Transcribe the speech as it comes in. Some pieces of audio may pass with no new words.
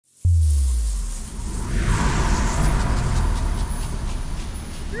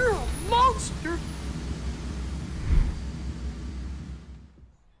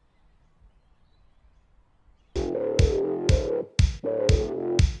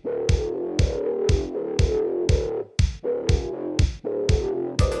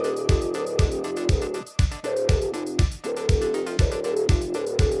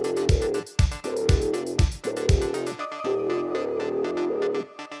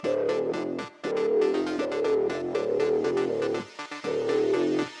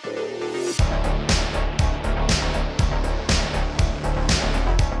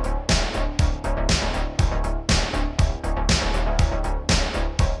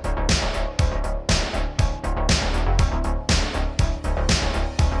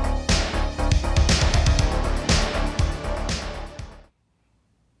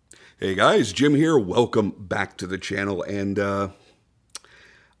Hey guys, Jim here. Welcome back to the channel. And I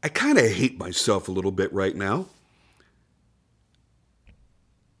kind of hate myself a little bit right now.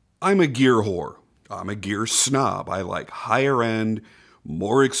 I'm a gear whore. I'm a gear snob. I like higher end,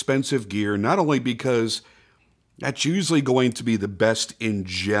 more expensive gear, not only because that's usually going to be the best in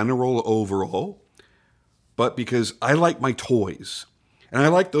general overall, but because I like my toys. And I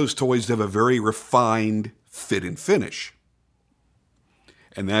like those toys to have a very refined fit and finish.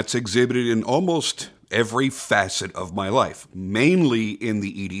 And that's exhibited in almost every facet of my life, mainly in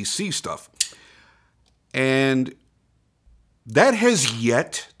the EDC stuff. And that has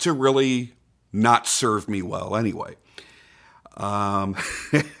yet to really not serve me well anyway.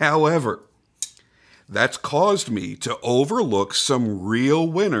 However, that's caused me to overlook some real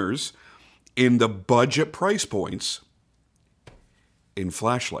winners in the budget price points in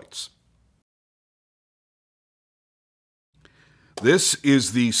flashlights. This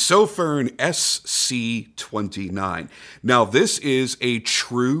is the Sofirn SC29. Now, this is a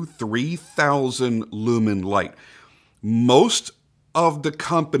true 3000 lumen light. Most of the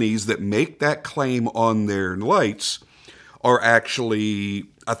companies that make that claim on their lights are actually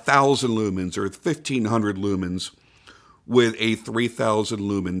 1000 lumens or 1500 lumens with a 3000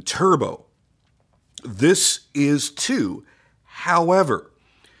 lumen turbo. This is too. However,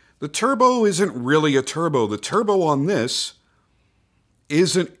 the turbo isn't really a turbo. The turbo on this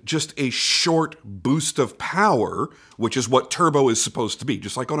isn't just a short boost of power, which is what turbo is supposed to be,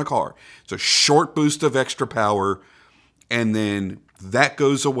 just like on a car. It's a short boost of extra power, and then that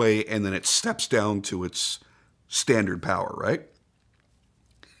goes away, and then it steps down to its standard power, right?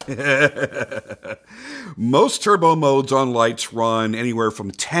 Most turbo modes on lights run anywhere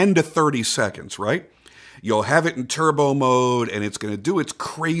from 10 to 30 seconds, right? You'll have it in turbo mode, and it's going to do its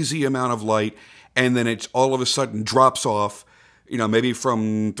crazy amount of light, and then it all of a sudden drops off, you know, maybe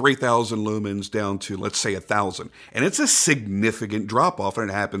from 3,000 lumens down to, let's say, 1,000. And it's a significant drop-off, and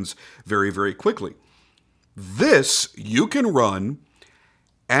it happens very, very quickly. This, you can run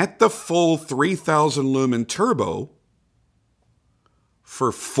at the full 3,000 lumen turbo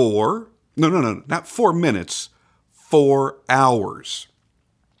for not 4 minutes, 4 hours.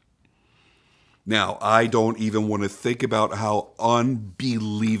 Now, I don't even want to think about how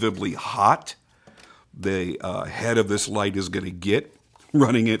unbelievably hot the head of this light is going to get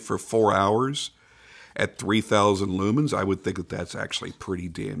running it for 4 hours at 3,000 lumens. I would think that that's actually pretty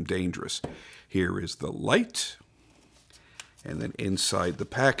damn dangerous. Here is the light. And then inside the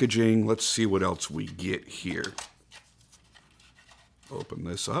packaging, let's see what else we get here. Open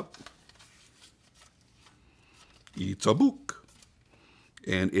this up. It's a book.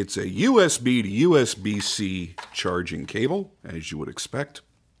 And it's a USB to USB-C charging cable, as you would expect.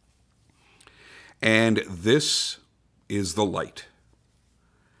 And this is the light.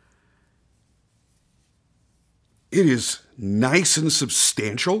 It is nice and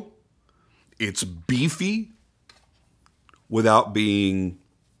substantial. It's beefy without being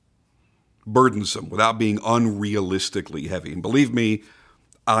burdensome, without being unrealistically heavy. And believe me,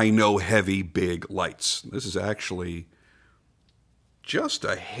 I know heavy, big lights. This is actually just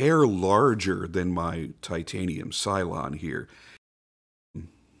a hair larger than my titanium Cylon here.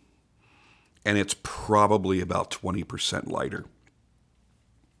 And it's probably about 20% lighter.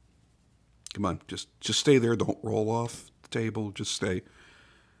 Come on, just stay there. Don't roll off the table. Just stay.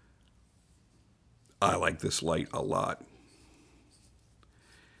 I like this light a lot.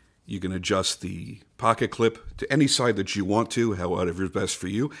 You can adjust the pocket clip to any side that you want to, however is best for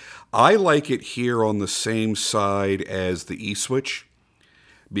you. I like it here on the same side as the E-switch,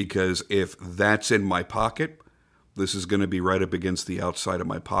 because if that's in my pocket, this is going to be right up against the outside of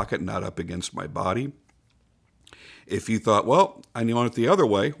my pocket, not up against my body. If you thought, well, I want it the other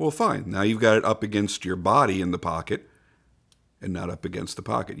way, well, fine. Now you've got it up against your body in the pocket and not up against the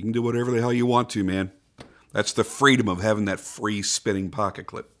pocket. You can do whatever the hell you want to, man. That's the freedom of having that free spinning pocket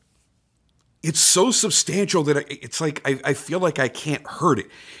clip. It's so substantial that it's like I feel like I can't hurt it.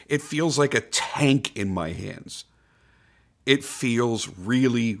 It feels like a tank in my hands. It feels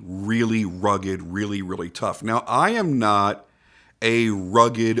really, really rugged, really, really tough. Now, I am not a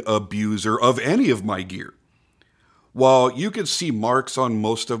rugged abuser of any of my gear. While you can see marks on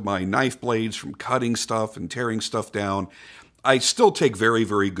most of my knife blades from cutting stuff and tearing stuff down, I still take very,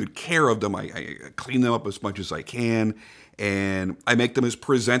 very good care of them. I clean them up as much as I can, and I make them as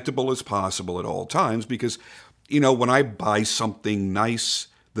presentable as possible at all times because, you know, when I buy something nice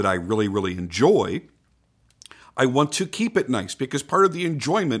that I really, really enjoy, I want to keep it nice because part of the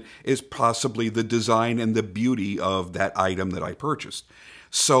enjoyment is possibly the design and the beauty of that item that I purchased.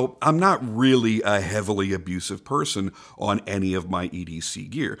 So I'm not really a heavily abusive person on any of my EDC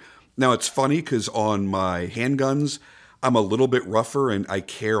gear. Now, it's funny because on my handguns, I'm a little bit rougher and I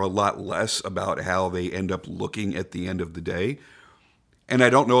care a lot less about how they end up looking at the end of the day. And I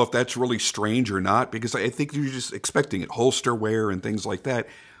don't know if that's really strange or not, because I think you're just expecting it. Holster wear and things like that.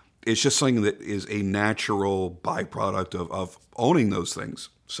 It's just something that is a natural byproduct of owning those things.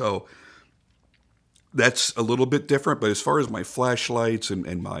 So that's a little bit different. But as far as my flashlights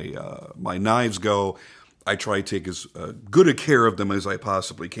and my knives go, I try to take as good a care of them as I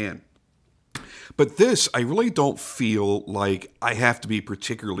possibly can. But this, I really don't feel like I have to be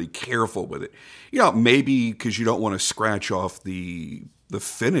particularly careful with it. You know, maybe because you don't want to scratch off the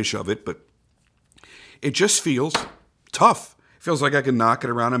finish of it, but it just feels tough. It feels like I can knock it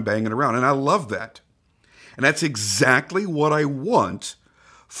around and bang it around, and I love that. And that's exactly what I want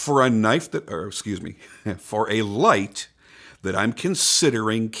for a knife that, or excuse me, for a light that I'm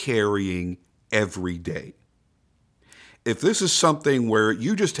considering carrying every day. If this is something where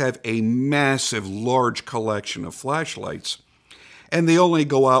you just have a massive, large collection of flashlights and they only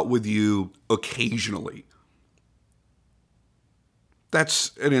go out with you occasionally,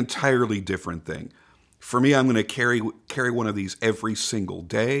 that's an entirely different thing. For me, I'm going to carry one of these every single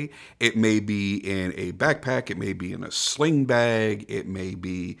day. It may be in a backpack. It may be in a sling bag. It may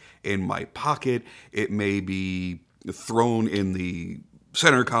be in my pocket. It may be thrown in the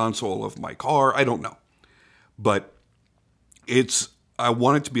center console of my car. I don't know. But I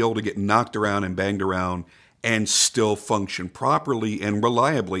want it to be able to get knocked around and banged around and still function properly and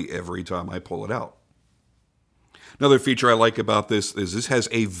reliably every time I pull it out. Another feature I like about this is this has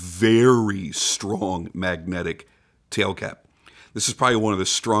a very strong magnetic tail cap. This is probably one of the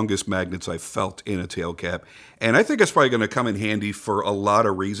strongest magnets I've felt in a tail cap, and I think it's probably going to come in handy for a lot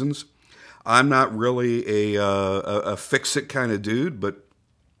of reasons. I'm not really a fix-it kind of dude, but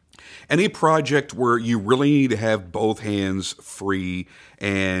any project where you really need to have both hands free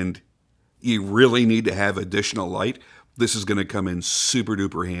and you really need to have additional light, this is going to come in super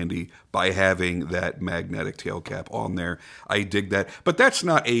duper handy by having that magnetic tail cap on there. I dig that. But that's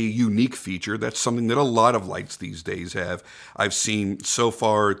not a unique feature. That's something that a lot of lights these days have. I've seen so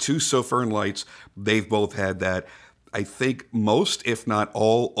far 2 Sofirn lights. They've both had that. I think most, if not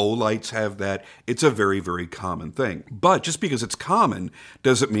all, Olights have that. It's a very, very common thing. But just because it's common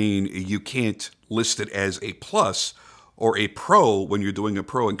doesn't mean you can't list it as a plus or a pro when you're doing a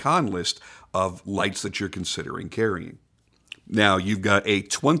pro and con list of lights that you're considering carrying. Now, you've got a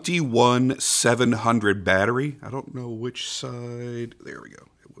 21700 battery. I don't know which side. There we go.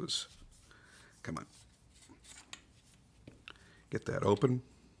 It was, come on. Get that open.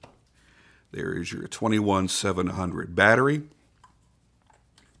 There is your 21700 battery.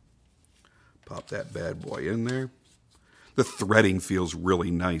 Pop that bad boy in there. The threading feels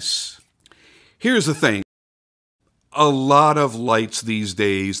really nice. Here's the thing. A lot of lights these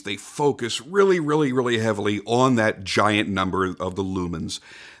days, they focus really, really, really heavily on that giant number of the lumens.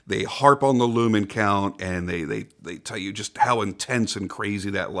 They harp on the lumen count, and they tell you just how intense and crazy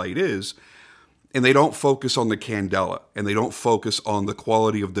that light is. And they don't focus on the candela, and they don't focus on the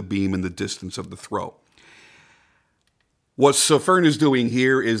quality of the beam and the distance of the throw. What Sofirn is doing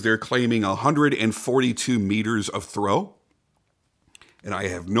here is they're claiming 142 meters of throw. And I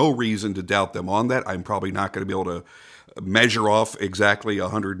have no reason to doubt them on that. I'm probably not going to be able to measure off exactly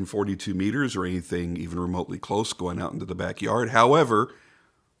 142 meters or anything even remotely close going out into the backyard. However,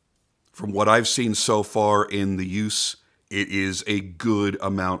 from what I've seen so far in the use, it is a good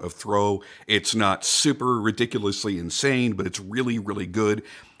amount of throw. It's not super ridiculously insane, but it's really, really good,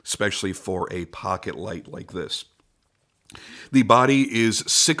 especially for a pocket light like this. The body is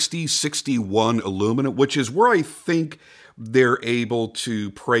 6061 aluminum, which is where I think they're able to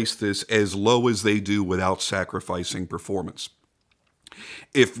price this as low as they do without sacrificing performance.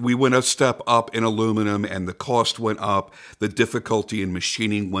 If we went a step up in aluminum and the cost went up, the difficulty in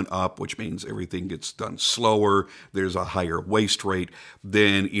machining went up, which means everything gets done slower, there's a higher waste rate,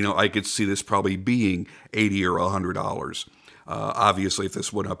 then, you know, I could see this probably being $80 or $100. Obviously, if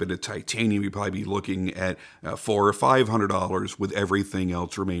this went up into titanium, you'd probably be looking at $400 or $500 with everything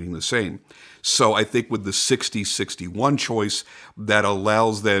else remaining the same. So I think with the 6061 choice, that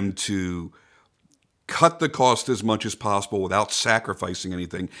allows them to cut the cost as much as possible without sacrificing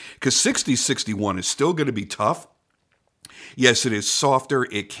anything, because 6061 is still going to be tough. Yes, it is softer.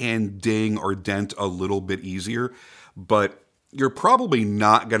 It can ding or dent a little bit easier, but you're probably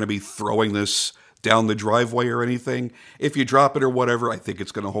not going to be throwing this down the driveway or anything. If you drop it or whatever, I think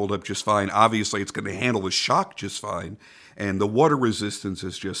it's going to hold up just fine. Obviously, it's going to handle the shock just fine, and the water resistance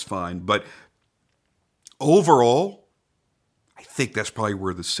is just fine. But overall, I think that's probably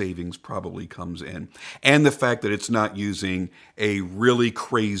where the savings probably comes in. And the fact that it's not using a really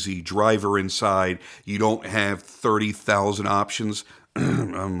crazy driver inside. You don't have 30,000 options.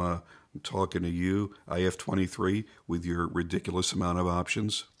 I'm talking to you, IF23, with your ridiculous amount of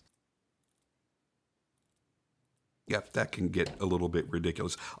options. Yep, that can get a little bit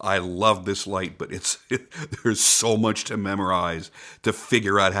ridiculous. I love this light, but there's so much to memorize to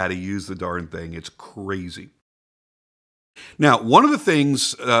figure out how to use the darn thing. It's crazy. Now, one of the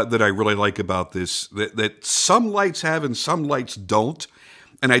things that I really like about this, that some lights have and some lights don't,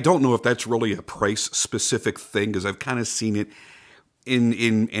 and I don't know if that's really a price-specific thing, because I've kind of seen it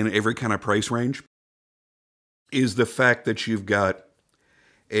in every kind of price range, is the fact that you've got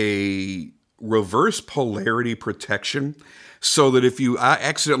a reverse polarity protection, so that if you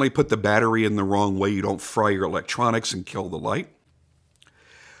accidentally put the battery in the wrong way, you don't fry your electronics and kill the light.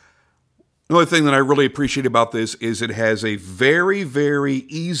 Another thing that I really appreciate about this is it has a very, very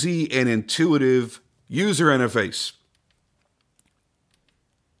easy and intuitive user interface.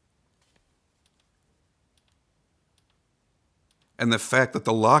 And the fact that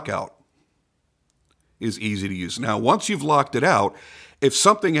the lockout is easy to use. Now, once you've locked it out, if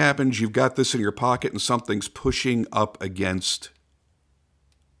something happens, you've got this in your pocket and something's pushing up against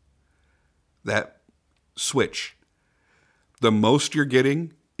that switch, the most you're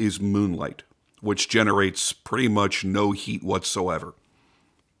getting is moonlight, which generates pretty much no heat whatsoever.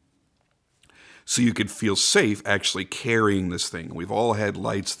 So you could feel safe actually carrying this thing. We've all had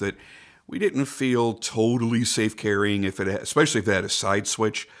lights that we didn't feel totally safe carrying, especially if it had a side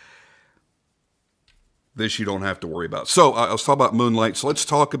switch. This you don't have to worry about. So let's talk about moonlight. So let's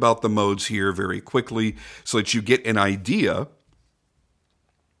talk about the modes here very quickly so that you get an idea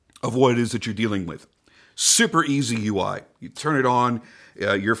of what it is that you're dealing with. Super easy UI. You turn it on.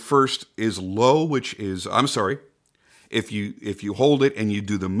 Your first is low, which is, if you hold it and you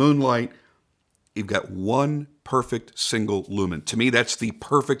do the moonlight, you've got one perfect single lumen. To me, that's the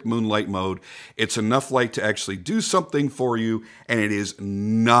perfect moonlight mode. It's enough light to actually do something for you, and it is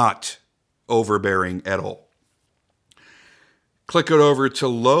not overbearing at all. Click it over to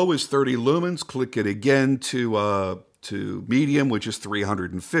low is 30 lumens. Click it again to medium, which is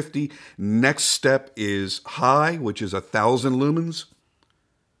 350. Next step is high, which is 1,000 lumens.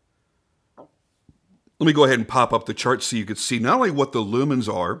 Let me go ahead and pop up the chart so you can see not only what the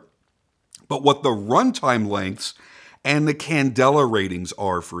lumens are, but what the runtime lengths and the candela ratings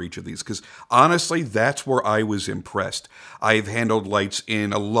are for each of these. Because honestly, that's where I was impressed. I've handled lights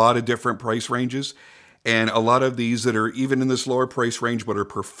in a lot of different price ranges, and a lot of these that are even in this lower price range but are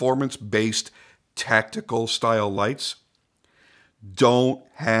performance-based tactical style lights don't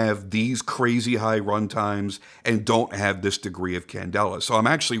have these crazy high run times and don't have this degree of candela. So I'm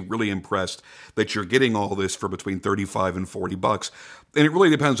actually really impressed that you're getting all this for between 35 and 40 bucks. And it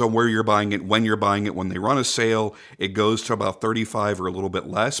really depends on where you're buying it, when you're buying it. When they run a sale, it goes to about 35 or a little bit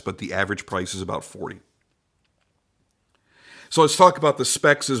less, but the average price is about 40. So let's talk about the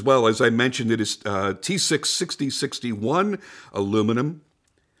specs as well. As I mentioned, it is T66061 aluminum.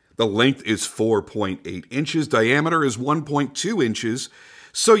 The length is 4.8 inches. Diameter is 1.2 inches.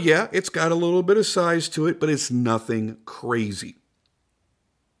 So yeah, it's got a little bit of size to it, but it's nothing crazy.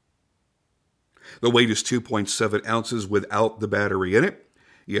 The weight is 2.7 ounces without the battery in it.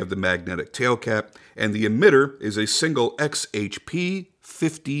 You have the magnetic tail cap, and the emitter is a single XHP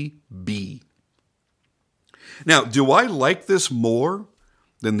 50B. Now, do I like this more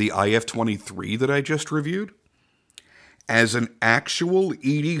than the IF23 that I just reviewed? As an actual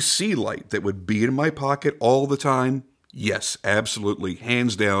EDC light that would be in my pocket all the time, yes, absolutely,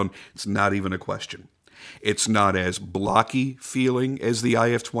 hands down, it's not even a question. It's not as blocky feeling as the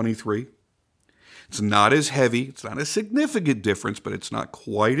IF23. It's not as heavy. It's not a significant difference, but it's not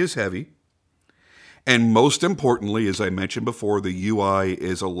quite as heavy. And most importantly, as I mentioned before, the UI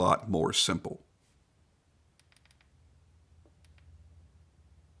is a lot more simple.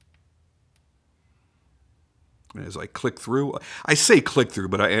 As I click through, I say click through,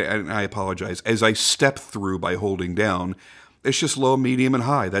 but I apologize. As I step through by holding down, it's just low, medium, and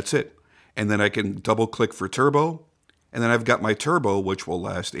high. That's it. And then I can double click for turbo. And then I've got my turbo, which will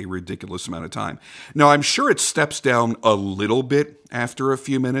last a ridiculous amount of time. Now, I'm sure it steps down a little bit after a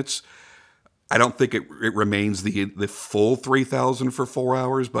few minutes. I don't think it remains the full 3,000 for 4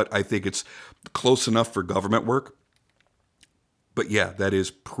 hours, but I think it's close enough for government work. But yeah, that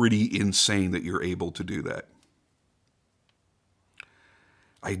is pretty insane that you're able to do that.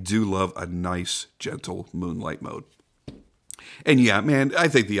 I do love a nice, gentle moonlight mode. And yeah, man, I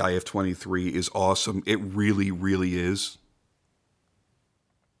think the IF23 is awesome. It really, really is.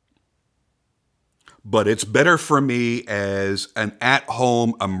 but it's better for me as an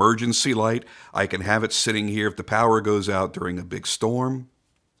at-home emergency light. I can have it sitting here if the power goes out during a big storm.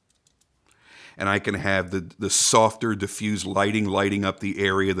 And I can have the softer diffused lighting up the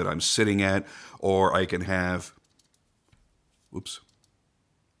area that I'm sitting at. Or I can have,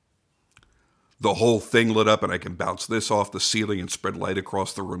 the whole thing lit up, and I can bounce this off the ceiling and spread light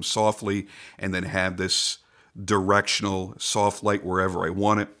across the room softly, and then have this directional soft light wherever I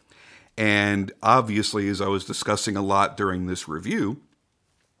want it. And obviously, as I was discussing a lot during this review,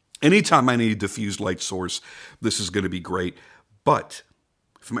 anytime I need a diffused light source, this is going to be great. But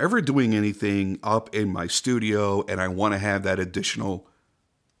if I'm ever doing anything up in my studio and I want to have that additional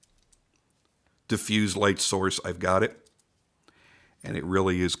diffused light source, I've got it. And it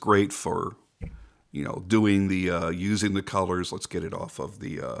really is great for, you know, doing the, using the colors. Let's get it off of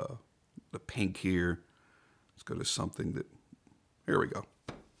the pink here. Let's go to something that, here we go.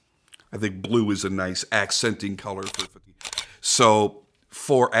 I think blue is a nice accenting color for 50. So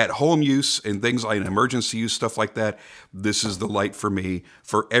for at-home use and things like emergency use, stuff like that, this is the light for me.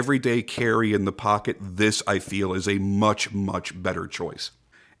 For everyday carry in the pocket, this, I feel, is a much, much better choice.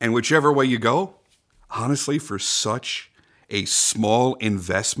 And whichever way you go, honestly, for such a small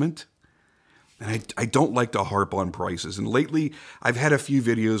investment, and I don't like to harp on prices. And lately, I've had a few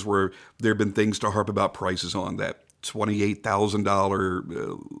videos where there have been things to harp about prices on. That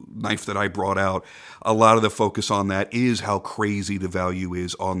 $28,000 knife that I brought out, a lot of the focus on that is how crazy the value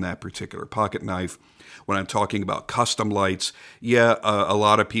is on that particular pocket knife. When I'm talking about custom lights, yeah, a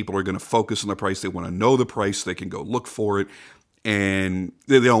lot of people are going to focus on the price. They want to know the price. They can go look for it. And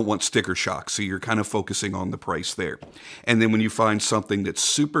they don't want sticker shock, so you're kind of focusing on the price there. And then when you find something that's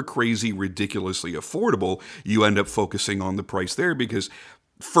super crazy, ridiculously affordable, you end up focusing on the price there, because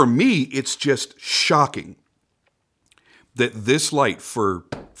for me, it's just shocking that this light for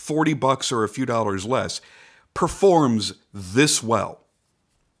 40 bucks or a few dollars less performs this well.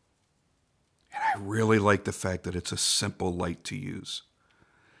 And I really like the fact that it's a simple light to use.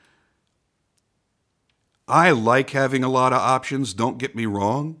 I like having a lot of options, don't get me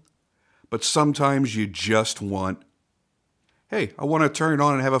wrong, but sometimes you just want, hey, I want to turn it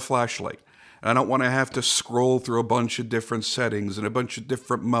on and have a flashlight. I don't want to have to scroll through a bunch of different settings and a bunch of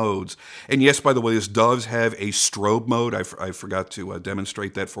different modes. And yes, by the way, this does have a strobe mode. I forgot to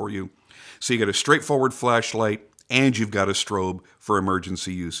demonstrate that for you. So you got a straightforward flashlight and you've got a strobe for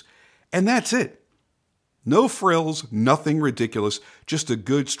emergency use. And that's it. No frills, nothing ridiculous, just a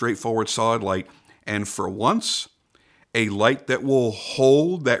good, straightforward, solid light. And for once, a light that will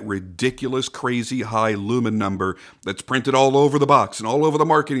hold that ridiculous, crazy high lumen number that's printed all over the box and all over the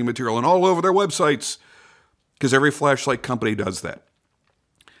marketing material and all over their websites. Because every flashlight company does that.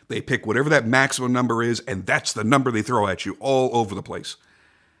 They pick whatever that maximum number is, and that's the number they throw at you all over the place.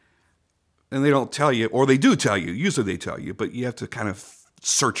 And they don't tell you, or they do tell you, usually they tell you, but you have to kind of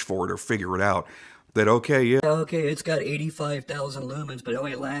search for it or figure it out. That, okay, yeah. Okay, it's got 85,000 lumens, but it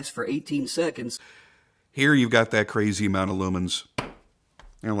only lasts for 18 seconds. Here you've got that crazy amount of lumens.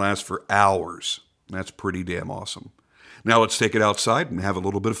 And it lasts for hours. That's pretty damn awesome. Now let's take it outside and have a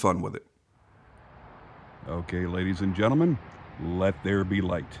little bit of fun with it. Okay, ladies and gentlemen, let there be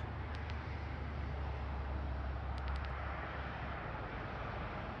light.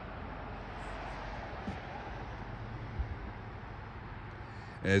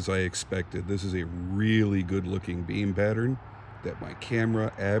 As I expected, this is a really good looking beam pattern that my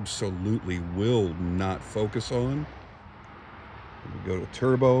camera absolutely will not focus on. We go to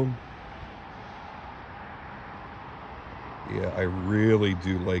turbo. Yeah, I really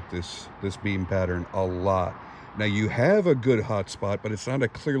do like this beam pattern a lot. Now you have a good hotspot, but it's not a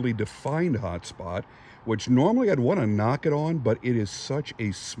clearly defined hotspot, which normally I'd want to knock it on, but it is such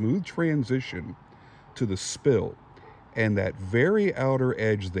a smooth transition to the spill. And that very outer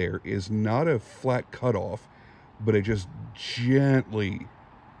edge there is not a flat cutoff, but it just gently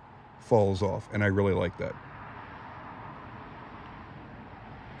falls off. And I really like that.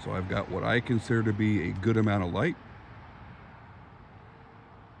 So I've got what I consider to be a good amount of light.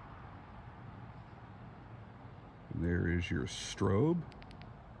 And there is your strobe,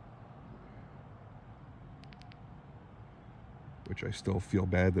 which I still feel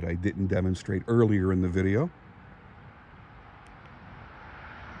bad that I didn't demonstrate earlier in the video.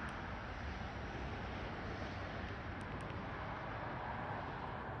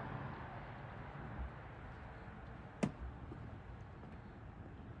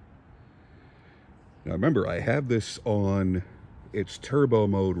 Now remember, I have this on its turbo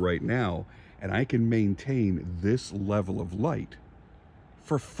mode right now, and I can maintain this level of light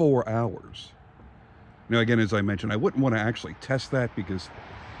for 4 hours. Now again, as I mentioned, I wouldn't want to actually test that because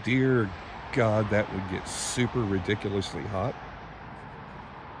dear God, that would get super ridiculously hot.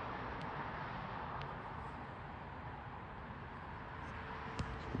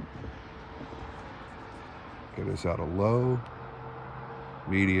 Get us out of low,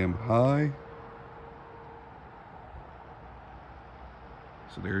 medium, high.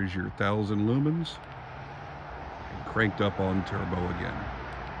 So there's your 1,000 lumens. And cranked up on turbo again.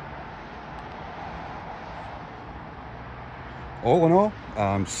 All in all,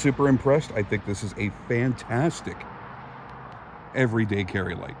 I'm super impressed. I think this is a fantastic everyday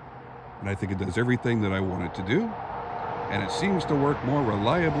carry light. And I think it does everything that I want it to do. And it seems to work more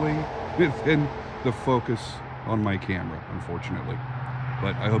reliably than the focus on my camera, unfortunately.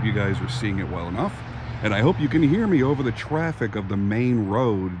 But I hope you guys are seeing it well enough. And I hope you can hear me over the traffic of the main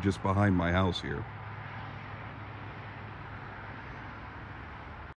road just behind my house here.